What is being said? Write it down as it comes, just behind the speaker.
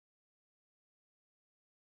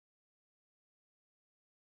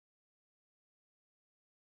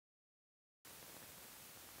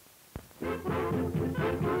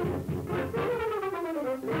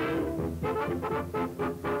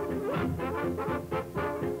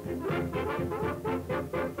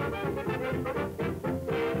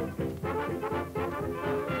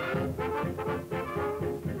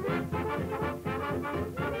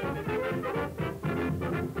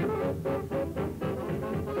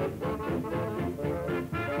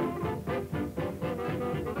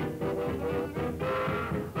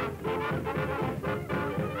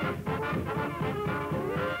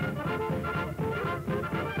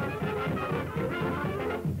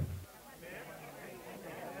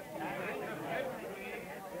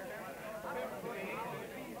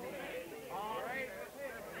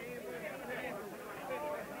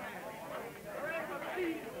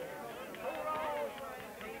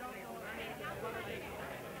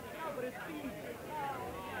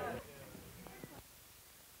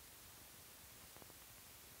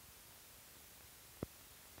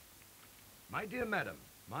My dear madam,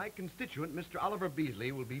 my constituent, Mr. Oliver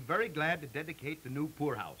Beasley, will be very glad to dedicate the new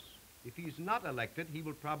poorhouse. If he's not elected, he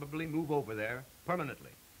will probably move over there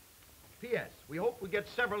permanently. P.S. We hope we get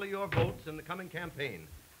several of your votes in the coming campaign.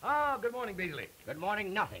 Ah, good morning, Beasley. Good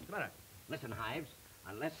morning, nothing. What's the matter? Listen, Hives,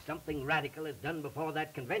 unless something radical is done before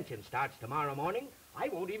that convention starts tomorrow morning, I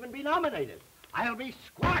won't even be nominated. I'll be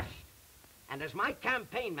squashed. And as my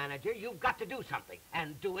campaign manager, you've got to do something,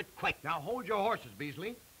 and do it quick. Now, hold your horses,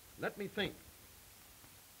 Beasley. Let me think.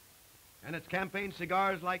 And it's campaign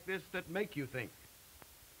cigars like this that make you think.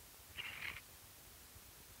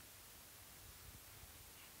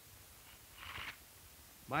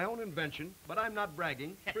 My own invention, but I'm not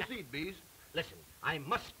bragging. Proceed, Bees. Listen, I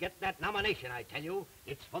must get that nomination, I tell you.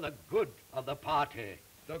 It's for the good of the party.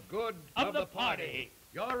 The good of the party.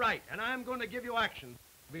 You're right, and I'm going to give you action,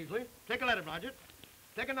 Beasley. Take a letter, Blodgett.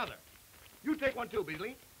 Take another. You take one, too,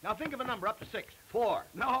 Beasley. Now think of a number up to 6. 4.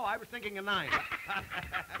 No, I was thinking of 9.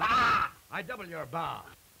 Bah! I double your bah.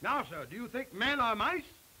 Now, sir, do you think men are mice?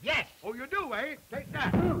 Yes. Oh, you do, eh? Take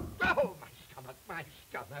that. Oh, my stomach, my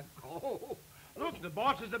stomach. Oh. Look, the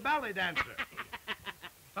boss is a ballet dancer.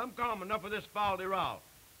 I'm calm enough of this foul-de-row.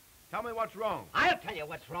 Tell me what's wrong. I'll tell you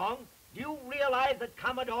what's wrong. Do you realize that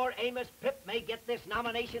Commodore Amos Pip may get this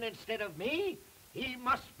nomination instead of me? He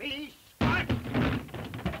must be squashed.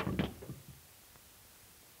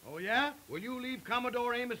 Oh, yeah? Will you leave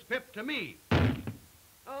Commodore Amos Pip to me?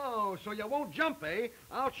 Oh, so you won't jump, eh?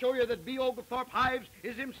 I'll show you that B. Oglethorpe Hives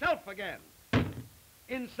is himself again.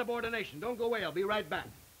 Insubordination. Don't go away. I'll be right back.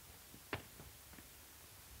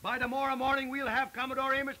 By tomorrow morning, we'll have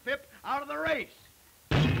Commodore Amos Pip out of the race.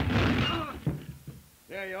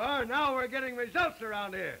 There you are. Now we're getting results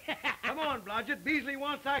around here. Come on, Blodgett. Beasley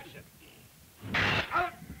wants action.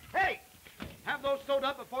 Hey! Have those sewed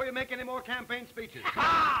up before you make any more campaign speeches.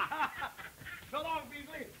 So long,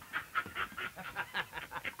 Beasley.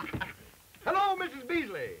 Hello, Mrs.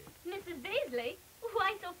 Beasley. Mrs. Beasley?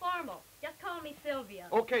 Why so formal? Just call me Sylvia.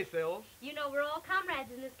 Okay, Sills. You know we're all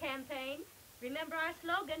comrades in this campaign. Remember our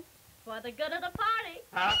slogan, for the good of the party.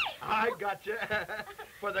 I gotcha.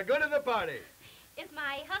 For the good of the party. Is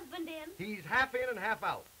my husband in? He's half in and half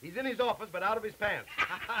out. He's in his office, but out of his pants.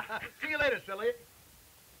 See you later, silly.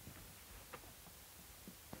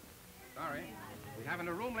 Sorry. We haven't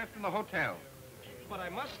a room left in the hotel. But I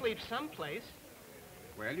must sleep someplace.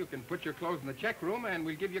 Well, you can put your clothes in the check room and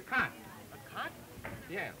we'll give you a cot. A cot?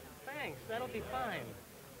 Yeah. Thanks, that'll be fine.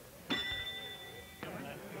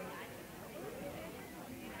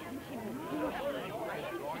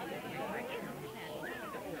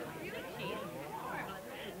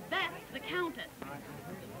 That's the Countess.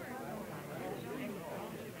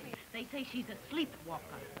 They say she's a sleepwalker.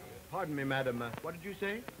 Pardon me, madam. What did you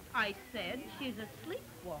say? I said she's a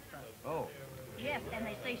sleepwalker. Oh. Yes, and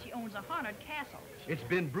they say she owns a haunted castle. It's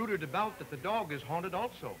been bruited about that the dog is haunted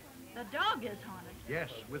also. The dog is haunted. Yes,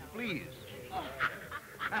 with fleas.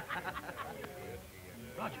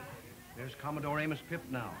 Roger, there's Commodore Amos Pip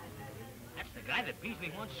now. That's the guy that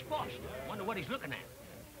Beasley wants squashed. Wonder what he's looking at.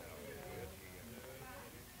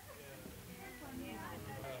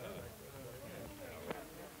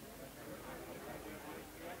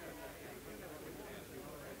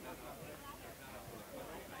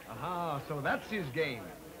 Aha, so that's his game.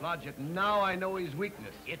 Blodgett, now I know his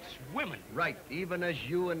weakness. It's women. Right, even as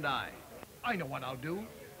you and I. I know what I'll do.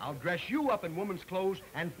 I'll dress you up in woman's clothes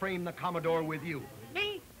and frame the Commodore with you.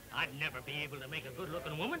 Me? I'd never be able to make a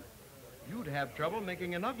good-looking woman. You'd have trouble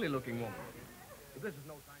making an ugly-looking woman. But this is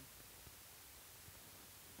no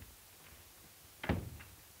time.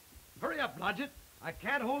 Hurry up, Blodgett. I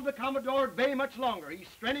can't hold the Commodore at bay much longer. He's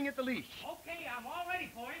straining at the leash. Okay, I'm all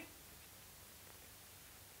ready for it.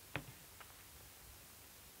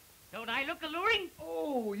 Don't I look alluring?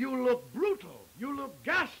 Oh, you look brutal. You look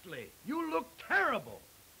ghastly. You look terrible.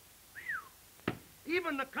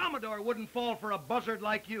 Even the Commodore wouldn't fall for a buzzard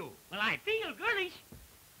like you. Well, I feel girlish.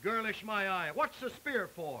 Girlish, my eye. What's the spear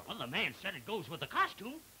for? Well, the man said it goes with the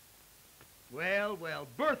costume. Well, well,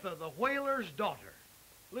 Bertha, the whaler's daughter.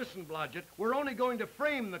 Listen, Blodgett, we're only going to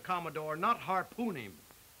frame the Commodore, not harpoon him.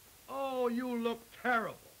 Oh, you look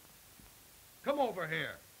terrible. Come over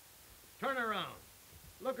here. Turn around.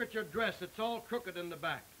 Look at your dress. It's all crooked in the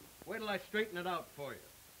back. Wait till I straighten it out for you.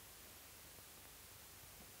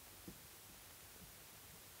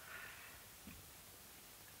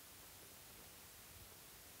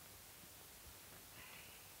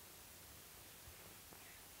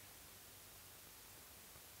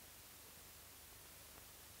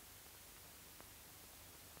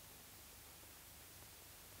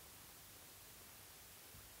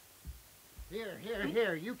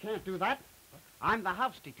 Here, you can't do that. I'm the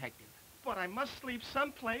house detective. But I must sleep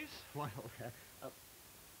someplace. Well,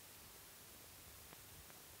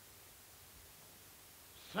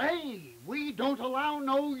 Say, we don't allow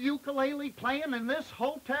no ukulele playing in this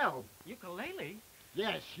hotel. Ukulele?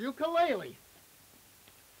 Yes, ukulele.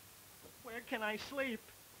 Where can I sleep?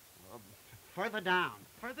 Further down.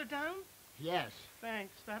 Further down? Yes.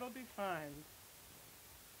 Thanks, that'll be fine.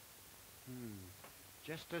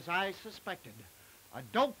 Just as I suspected. A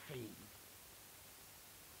dope fiend.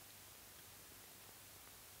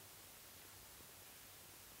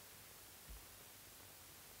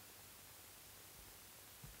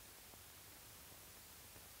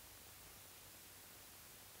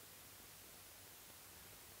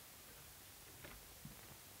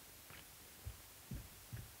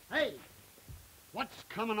 Hey, what's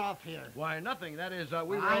coming off here? Why, nothing. That is,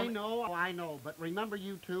 I know, but remember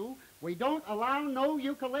you two, we don't allow no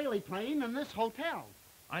ukulele playing in this hotel.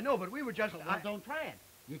 I know, but we were just... Well, don't try it.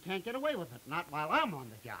 You can't get away with it, not while I'm on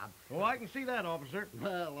the job. Oh, I can see that, officer.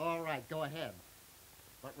 Well, all right, go ahead.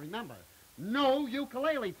 But remember, no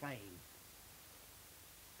ukulele playing.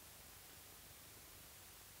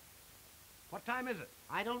 What time is it?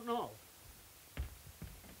 I don't know.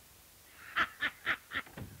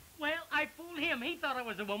 Well, I fooled him. He thought I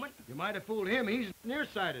was a woman. You might have fooled him. He's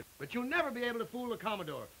nearsighted. But you'll never be able to fool the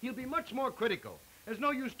Commodore. He'll be much more critical. There's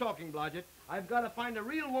no use talking, Blodgett. I've got to find a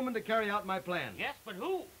real woman to carry out my plan. Yes, but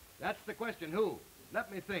who? That's the question. Who?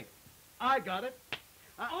 Let me think. I got it.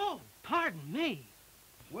 Oh, pardon me.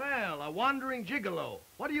 Well, a wandering gigolo.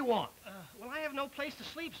 What do you want? Well, I have no place to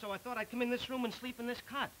sleep, so I thought I'd come in this room and sleep in this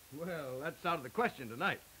cot. Well, that's out of the question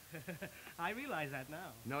tonight. I realize that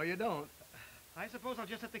now. No, you don't. I suppose I'll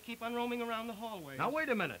just have to keep on roaming around the hallways. Now, wait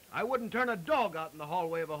a minute. I wouldn't turn a dog out in the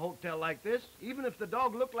hallway of a hotel like this, even if the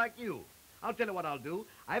dog looked like you. I'll tell you what I'll do.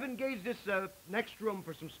 I've engaged this next room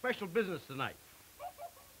for some special business tonight.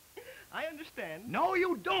 I understand. No,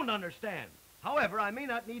 you don't understand. However, I may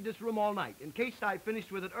not need this room all night. In case I finished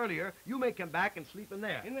with it earlier, you may come back and sleep in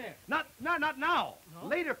there. In there? Not now. No?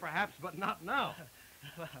 Later, perhaps, but not now.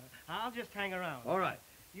 Well, I'll just hang around. All right.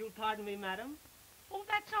 You'll pardon me, madam? Oh,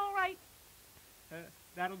 that's all right.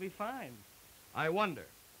 That'll be fine. I wonder.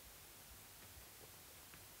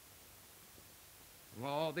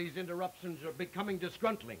 Oh, these interruptions are becoming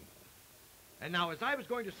disgruntling. And now, as I was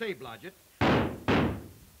going to say, Blodgett...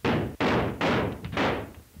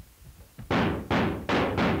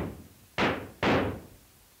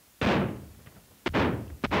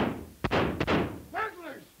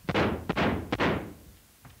 Burglars!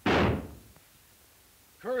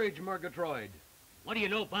 Courage, Murgatroyd. What do you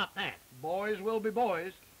know about that? Boys will be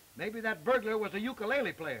boys. Maybe that burglar was a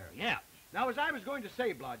ukulele player. Yeah. Now, as I was going to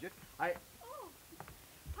say, Blodgett, Oh,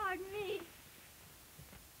 pardon me.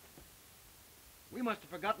 We must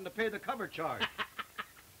have forgotten to pay the cover charge.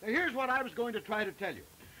 Now, here's what I was going to try to tell you.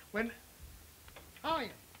 When... Oh, yeah.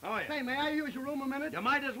 Oh, yeah. Say, may I use your room a minute? You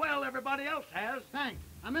might as well. Everybody else has. Thanks.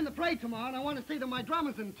 I'm in the parade tomorrow, and I want to see that my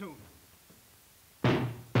drummer's in tune.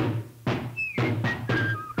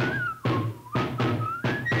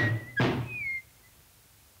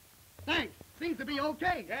 Thanks. Seems to be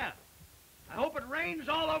okay. Yeah. I hope it rains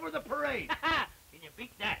all over the parade. Can you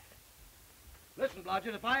beat that? Listen,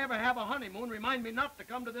 Blodgett, if I ever have a honeymoon, remind me not to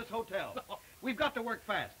come to this hotel. We've got to work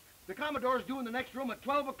fast. The Commodore's due in the next room at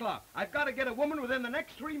 12 o'clock. I've got to get a woman within the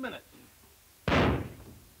next 3 minutes.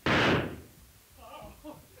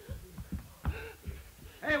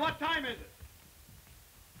 Hey, what time is it?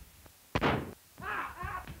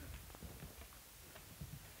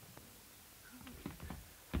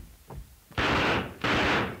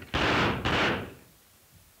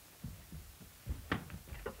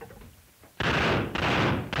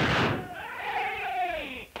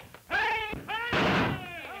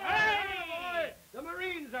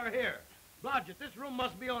 Blodgett, this room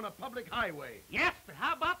must be on a public highway. Yes, but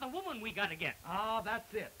how about the woman we gotta get? Ah,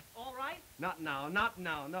 that's it. All right? Not now, not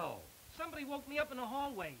now, no. Somebody woke me up in the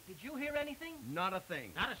hallway. Did you hear anything? Not a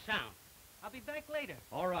thing. Not a sound. I'll be back later.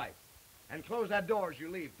 All right. And close that door as you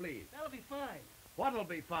leave, please. That'll be fine. What'll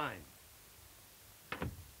be fine?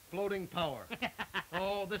 Floating power.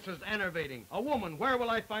 Oh, this is enervating. A woman. Where will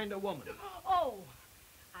I find a woman? Oh,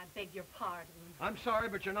 I beg your pardon. I'm sorry,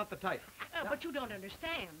 but you're not the type. But you don't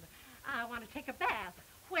understand. I want to take a bath.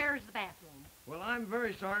 Where's the bathroom? Well, I'm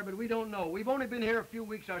very sorry, but we don't know. We've only been here a few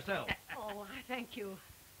weeks ourselves. Oh, thank you.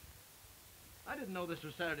 I didn't know this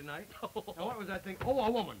was Saturday night. Now, what was I thinking? Oh,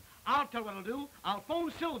 a woman. I'll tell what I'll do. I'll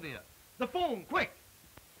phone Sylvia. The phone, quick.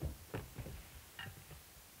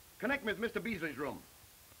 Connect me with Mr. Beasley's room.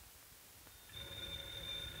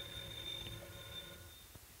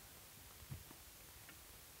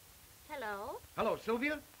 Hello? Hello,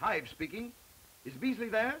 Sylvia. Hive speaking. Is Beasley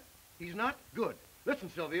there? He's not? Good.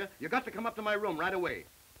 Listen, Sylvia, you got to come up to my room right away.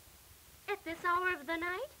 At this hour of the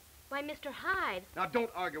night? Why, Mr. Hyde. Now, don't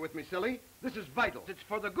argue with me, silly. This is vital. It's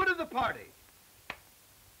for the good of the party.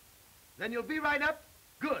 Then you'll be right up?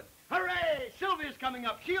 Good. Hooray! Sylvia's coming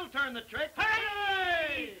up. She'll turn the trick.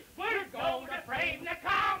 Hooray! We're going to frame the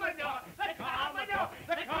Commodore! The Commodore!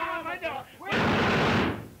 The Commodore!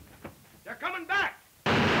 They're coming back!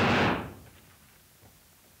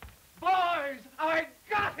 Boys, I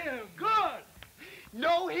got him! Good!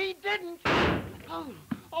 No, he didn't.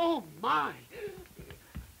 Oh, my.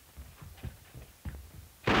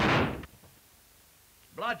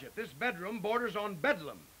 Blodgett, this bedroom borders on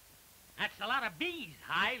bedlam. That's a lot of bees,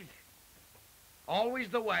 Hives. Always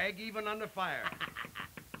the wag, even under fire.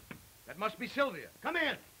 That must be Sylvia. Come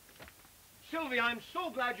in. Sylvia, I'm so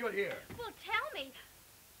glad you're here. Well, tell me.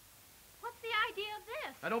 What's the idea of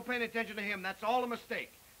this? Now, don't pay any attention to him. That's all a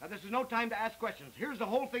mistake. Now, this is no time to ask questions. Here's the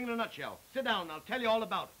whole thing in a nutshell. Sit down, and I'll tell you all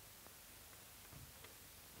about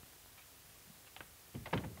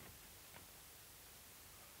it.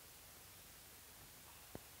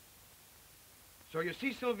 So you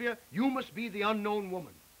see, Sylvia, you must be the unknown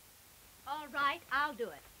woman. All right, I'll do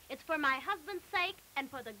it. It's for my husband's sake and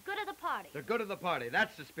for the good of the party. The good of the party.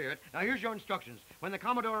 That's the spirit. Now, here's your instructions. When the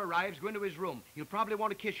Commodore arrives, go into his room. He'll probably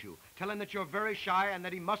want to kiss you. Tell him that you're very shy and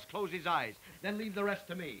that he must close his eyes. Then leave the rest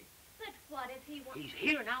to me. But what if he wants... He's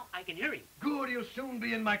here now. I can hear him. Good, he'll soon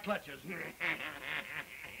be in my clutches.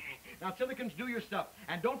 Now, Silicons, do your stuff.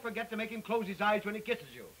 And don't forget to make him close his eyes when he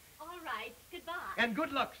kisses you. All right, goodbye. And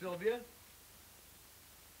good luck, Sylvia.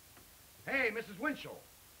 Hey, Mrs. Winchell.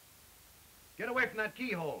 Get away from that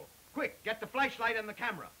keyhole. Quick, get the flashlight and the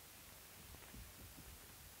camera.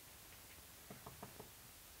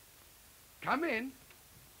 Come in.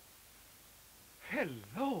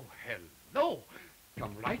 Hello, hello.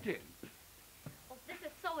 Come right in. Oh, this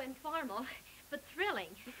is so informal, but thrilling.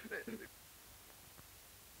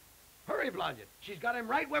 Hurry, Blodgett. She's got him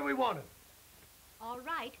right where we want him. All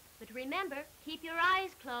right, but remember, keep your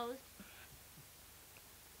eyes closed.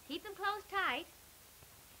 Keep them closed tight.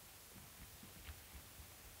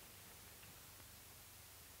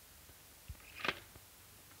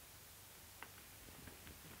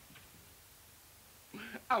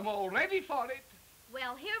 I'm all ready for it.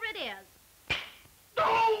 Well, here it is.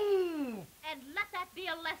 No! And let that be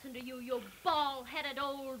a lesson to you, you bald-headed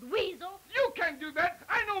old weasel. You can't do that.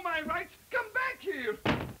 I know my rights. Come back here.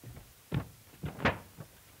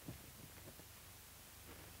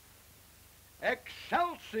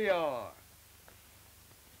 Excelsior!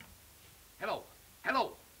 Hello.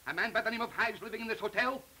 Hello. A man by the name of Hives living in this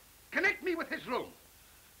hotel? Connect me with his room.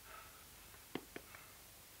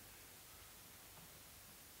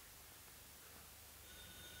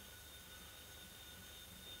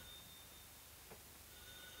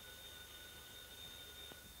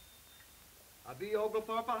 B.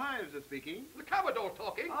 Oglethorpe Hives is speaking. The Commodore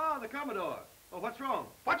talking. Ah, the Commodore. Oh, what's wrong?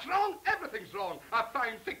 What's wrong? Everything's wrong. A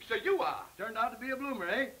fine fixer you are. Turned out to be a bloomer,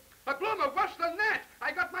 eh? A bloomer, worse than that.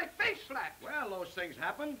 I got my face slapped. Well, those things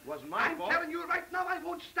happen. Wasn't my I'm fault. telling you right now, I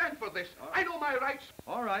won't stand for this. All right. I know my rights.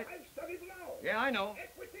 All right. I've studied law. Yeah, I know.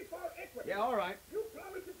 Equity for equity. Yeah, all right. You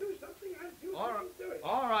promised to do something and you All didn't right. do it.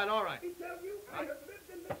 All right, all right. I tell you, I have lived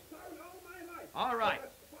in this town all my life. All right. So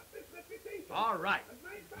that's this reputation. All right. And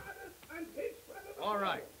my father and his brother. All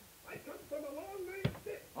right. I come from a long line of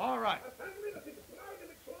this. All right. A family that is proud of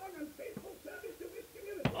its long and faithful service to this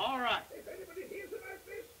community. All right. If anybody hears about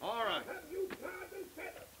this, All right. I'll have you tarred and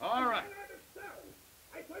feathered. All right. And out of town.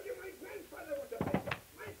 I told you my grandfather was a baker.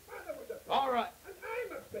 My father was a baker. All right. And I'm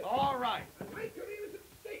a baker. All right. And my career is at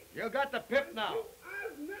stake. You got the pip now. You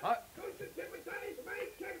are not going to jeopardize my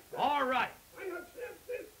character. All right. I have served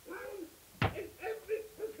this town in every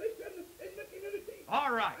position in the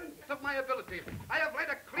All right. It's of my ability. I have led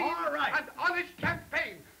a clean All right. and honest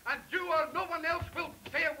campaign, and you or no one else will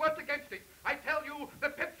say a word against it. I tell you, the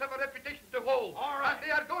Pips have a reputation to hold. All right. And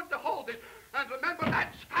they are going to hold it. And remember,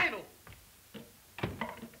 that's final.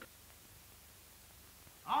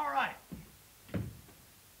 All right.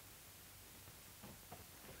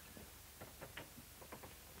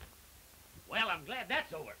 Well, I'm glad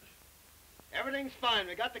that's over. Everything's fine.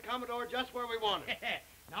 We got the Commodore just where we want it.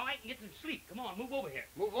 Now I can get some sleep. Come on, move over here.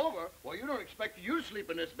 Move over? Well, you don't expect you to sleep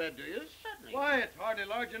in this bed, do you? Certainly. Why, it's hardly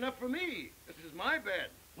large enough for me. This is my bed.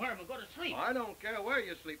 Where am I going to sleep? I don't care where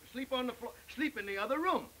you sleep. Sleep on the floor. Sleep in the other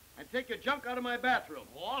room. And take your junk out of my bathroom.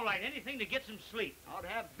 Oh, all right, anything to get some sleep. I'd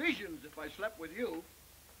have visions if I slept with you.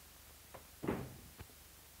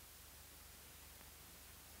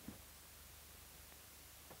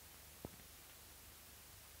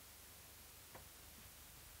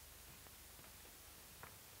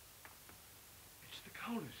 It's the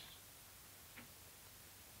Countess.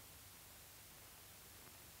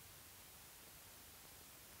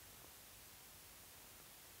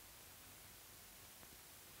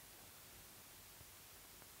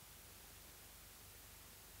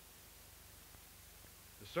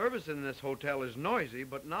 The service in this hotel is noisy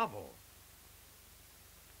but novel.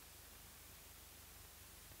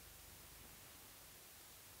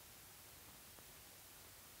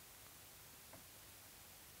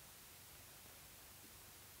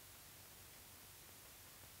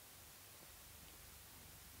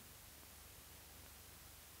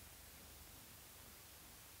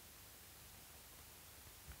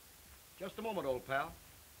 Just a moment, old pal.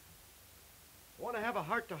 I want to have a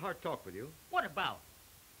heart-to-heart talk with you. What about?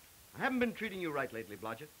 I haven't been treating you right lately,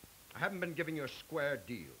 Blodgett. I haven't been giving you a square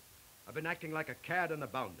deal. I've been acting like a cad and a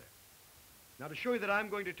bounder. Now, to show you that I'm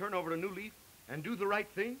going to turn over a new leaf and do the right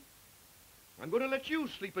thing, I'm going to let you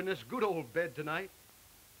sleep in this good old bed tonight,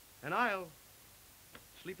 and I'll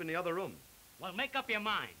sleep in the other room. Well, make up your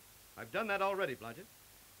mind. I've done that already, Blodgett.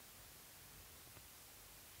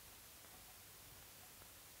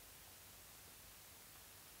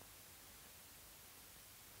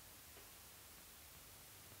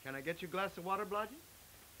 Can I get you a glass of water, Blodgett?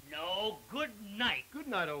 No, good night. Good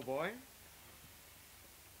night, old boy.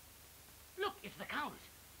 Look, it's the Countess.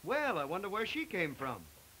 Well, I wonder where she came from.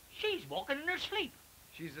 She's walking in her sleep.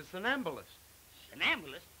 She's a somnambulist.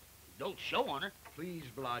 Somnambulist? Don't show on her. Please,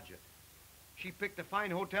 Blodgett. She picked a fine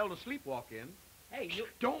hotel to sleepwalk in. Hey, you...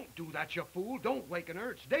 Don't do that, you fool. Don't waken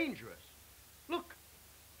her. It's dangerous. Look,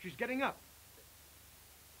 she's getting up.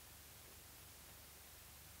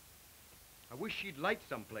 I wish she'd light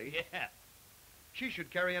someplace. Yeah. She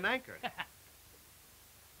should carry an anchor.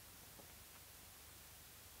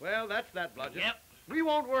 Well, that's that, Blodgett. Yep. We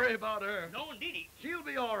won't worry about her. No, indeedy. She'll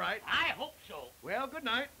be all right. I hope so. Well, good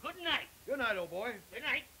night. Good night. Good night, old boy. Good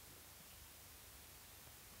night.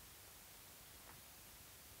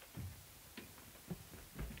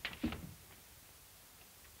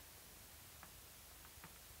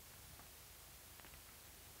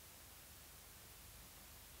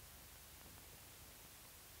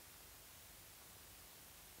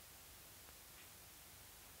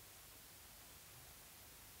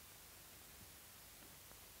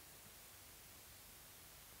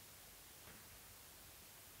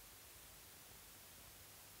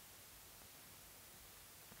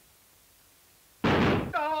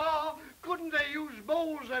 Ah, couldn't they use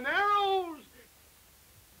bows and arrows?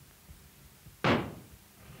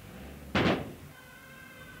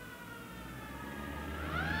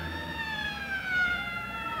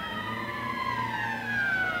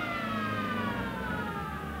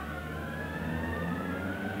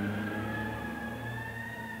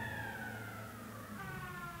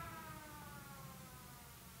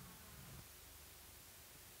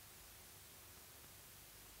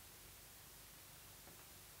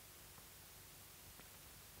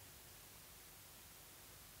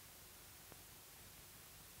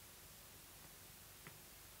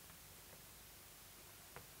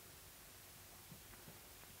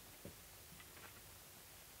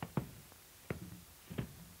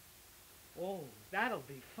 Oh, that'll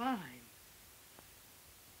be fine.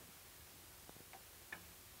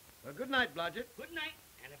 Well, good night, Blodgett. Good night.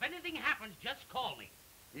 And if anything happens, just call me.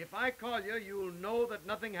 If I call you, you'll know that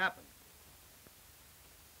nothing happened.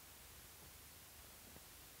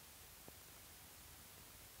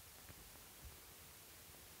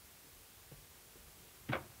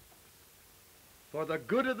 For the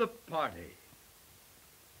good of the party.